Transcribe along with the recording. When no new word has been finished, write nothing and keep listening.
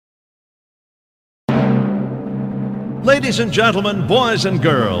Ladies and gentlemen, boys and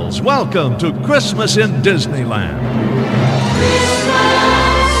girls, welcome to Christmas in Disneyland.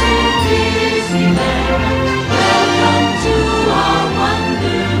 Christmas in Disneyland. Welcome to our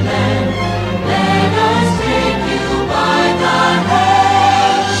wonderland. Let us take you by the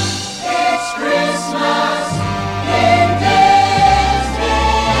hand. It's Christmas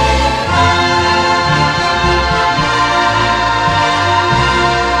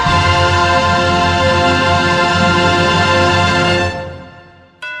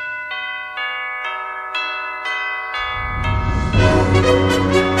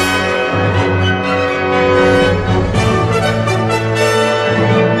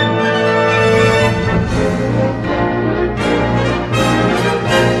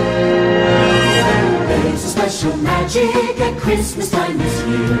in magic at Christmas time this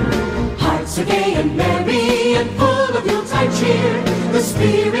year. Hearts are gay and merry and full of Yuletide cheer. The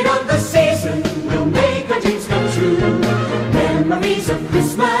spirit of the season will make our dreams come true. Memories of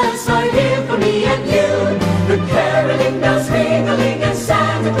Christmas are here for me and you. The caroling bells ringling and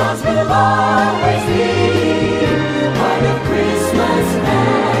Santa Claus will always be part of Christmas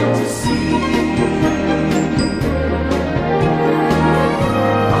fantasy.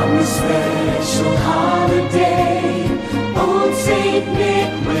 On this special holiday, Saint Nick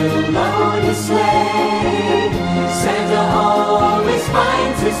will load his sleigh. Santa always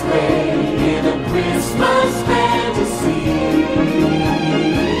finds his way in a Christmas fantasy.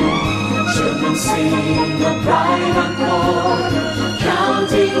 Children sing a pride encore,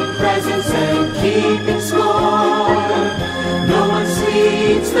 counting presents and keeping score. No one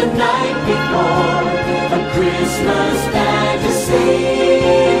sleeps the night before a Christmas fantasy.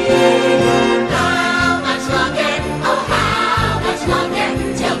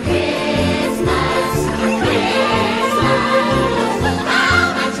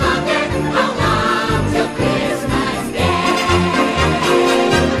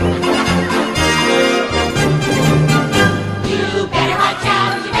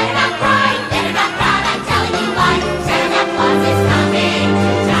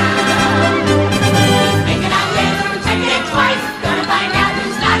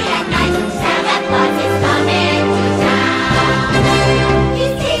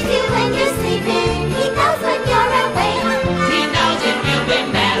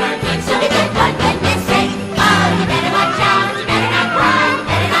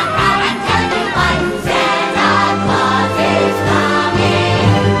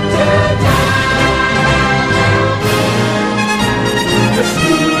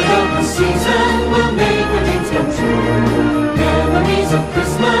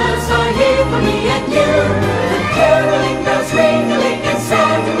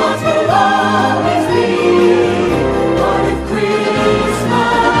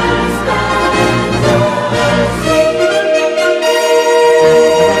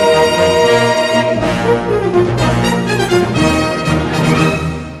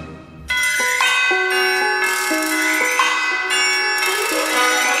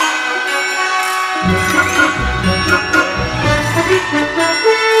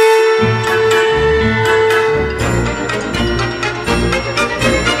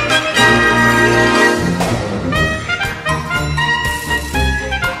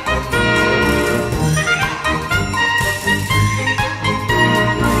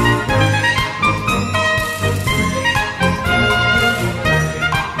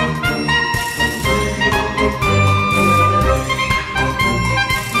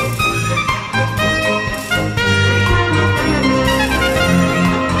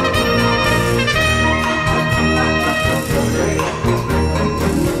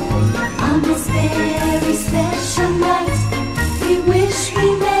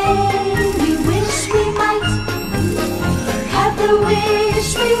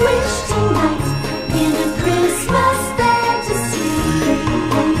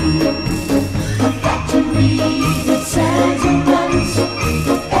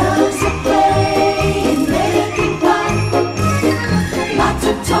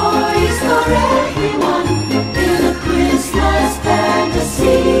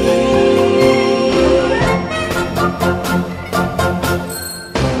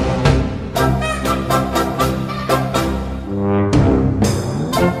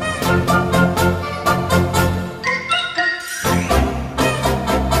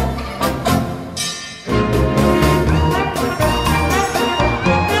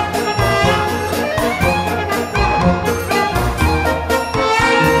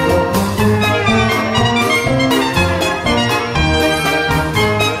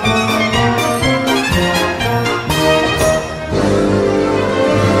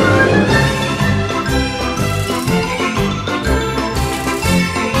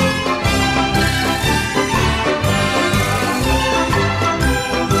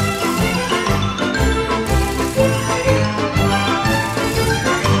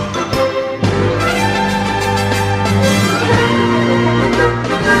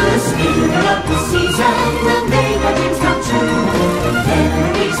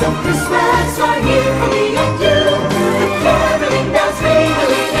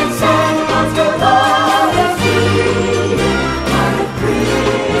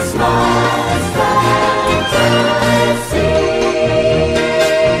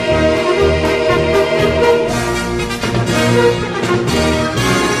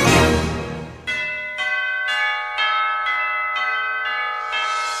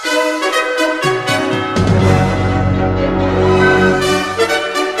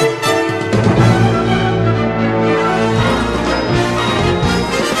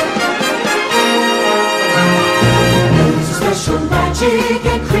 magic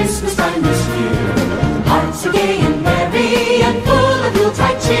at Christmas time this year. Hearts are gay and merry and full of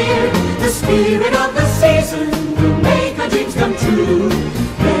Yuletide cheer. The spirit of the season will make our dreams come true.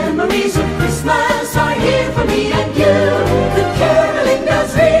 Memories of Christmas are here for me and you. The caroling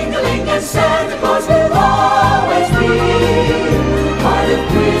bells ring-a-ling and Santa Claus will always be part of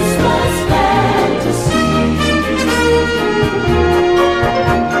Christmas fantasy.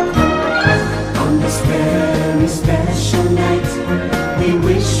 On this very special night, we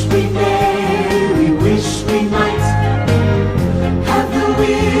wish we may, we wish we might have the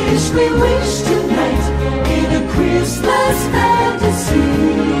wish we wish tonight in a Christmas fantasy.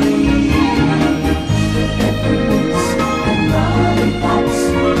 Peppermints and lollipops,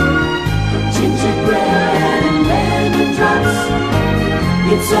 gingerbread and lemon drops.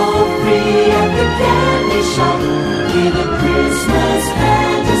 It's all free at the candy shop in a Christmas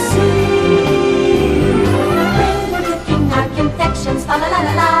fantasy. Confections, fa la la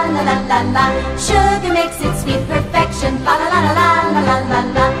la la la la la la. Sugar makes it sweet perfection, fa la la la la la la la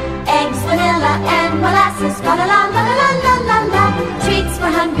la. Eggs, vanilla, and molasses, fa la la la la la la la. Treats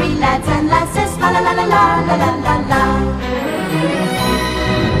for hungry lads and lasses, fa la la la la la la la la.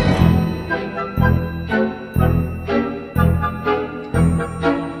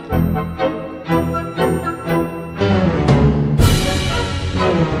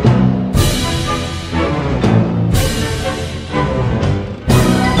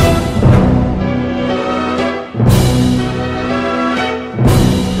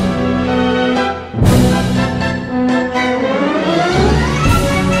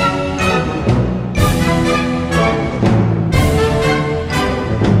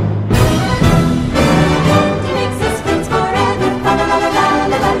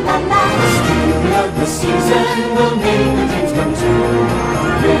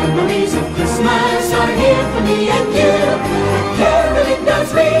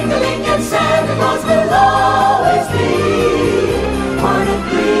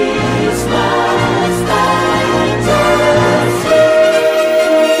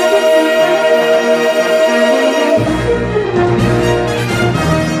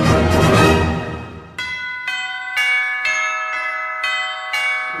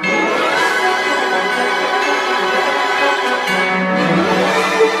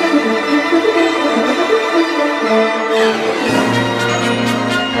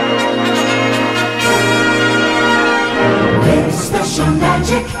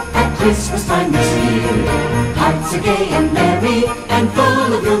 Christmas time this year. Hearts are gay and merry and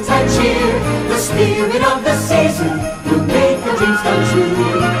full of Yuletide cheer. The spirit of the season will make our dreams come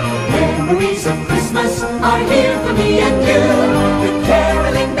true. Memories of Christmas are here for me and you. The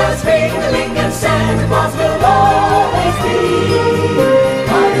caroling bells ring-a-ling and Santa Claus will always be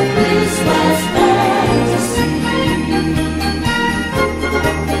part of Christmas fantasy.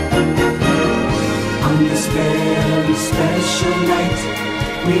 On this very special night,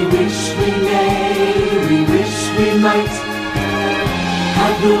 we wish we may, we wish we might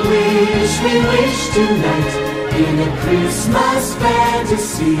have the wish we wish tonight in a Christmas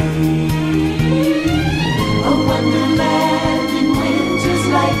fantasy. A wonderland in winter's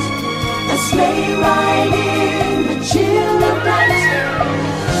light, a sleigh ride in the chill of night,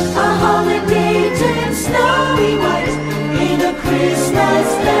 a holiday turned snowy white in a Christmas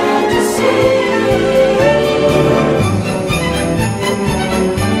fantasy.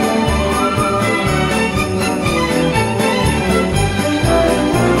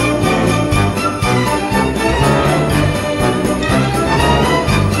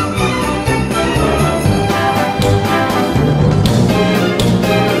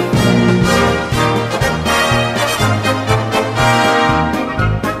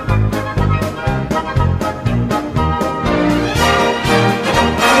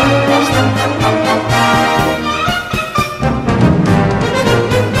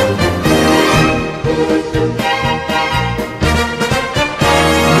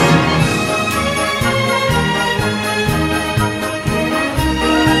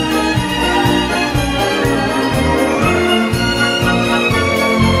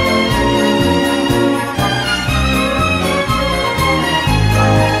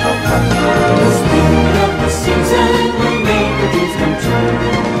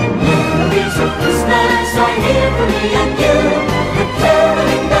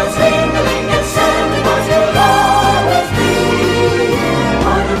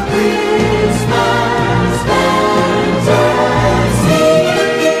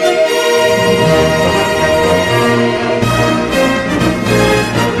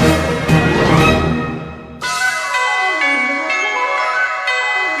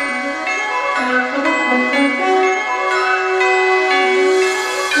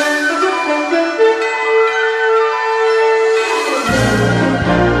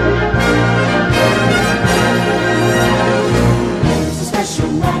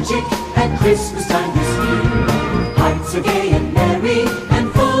 magic at Christmas time this year. Hearts are gay and merry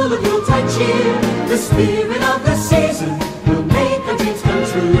and full of Yuletide cheer. The spirit of the season will make our dreams come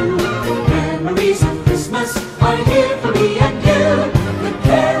true. Memories of Christmas are here for me and you. The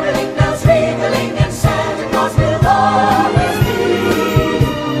caroling bells ringing and Santa Claus will always be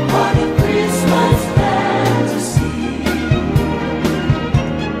part of Christmas fantasy.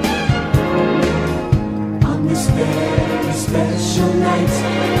 On this very special night,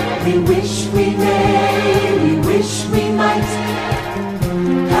 we wish we may, we wish we might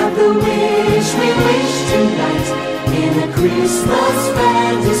have the wish we wish tonight in a Christmas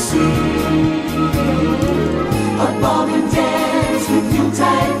fantasy. A ball and dance with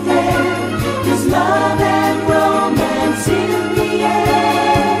Yuletide flair. There's love and romance in the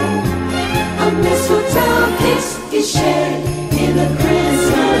air. A mistletoe kiss is shared in a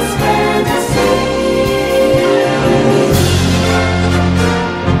Christmas fantasy.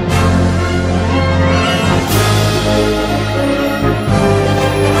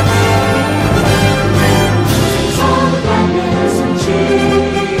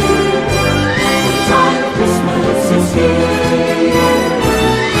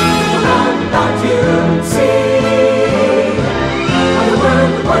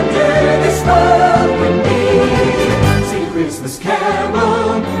 Christmas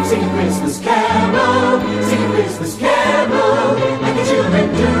carol, sing a Christmas carol, sing a Christmas carol, like the children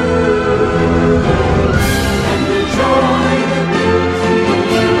do. And the joy and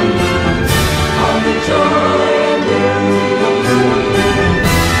beauty, all the joy and beauty,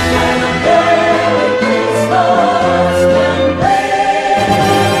 and a merry Christmas can bring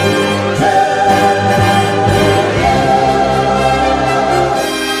to you.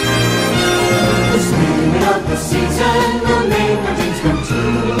 The spirit of the season will make our dreams come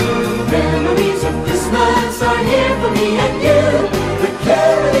true. Memories of Christmas are here for me and you. The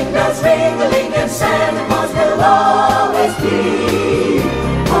caroling bells ringing and Santa Claus will always be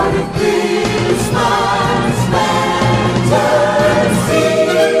part of Christmas fantasy.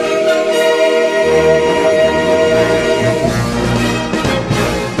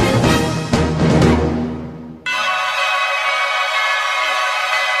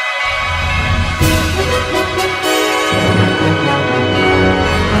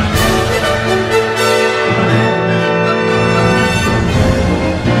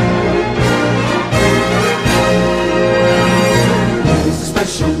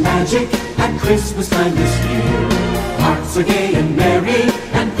 Magic at Christmas time this year. Hearts are gay and merry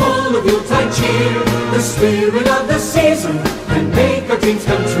and full of Yuletide cheer. The spirit of the season can make our dreams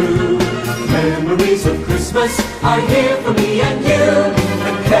come true. Memories of Christmas are here for me and you.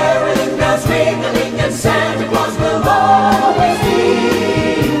 The caroling bells ringing and Santa Claus will always be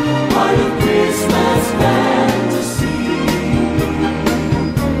part of Christmas fantasy.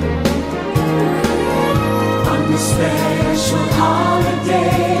 On this special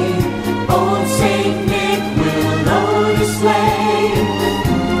holiday, old Saint Nick will load a sleigh.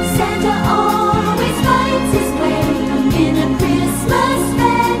 Santa always finds his way in a Christmas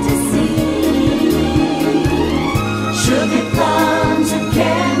fantasy. Sugar plums and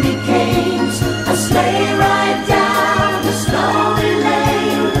candy canes, a sleigh ride down the snowy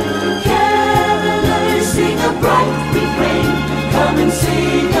lane. Carolers sing a bright refrain, come and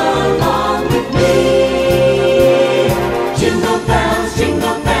sing along with me. Jingle bells,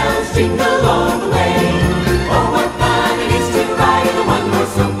 jingle all the way. Oh, what fun it is to ride in a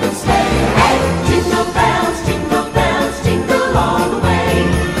one-horse open sleigh. Hey! Jingle bells, jingle all the way.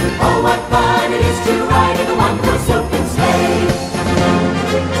 Oh, what fun it is to ride in a one-horse open sleigh.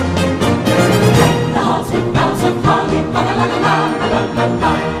 The halls with boughs of holly, la la la la la la la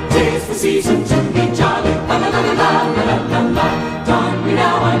la. 'Tis the season to be jolly, la la la la la la la la. Don we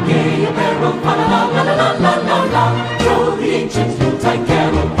now our gay apparel, la la la la la la la la. Throw the ancient Yuletide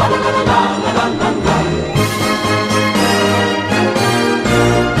carol, la la la la la la la la.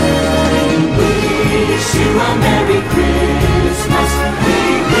 We wish you a Merry Christmas. We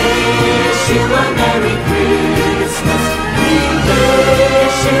wish you a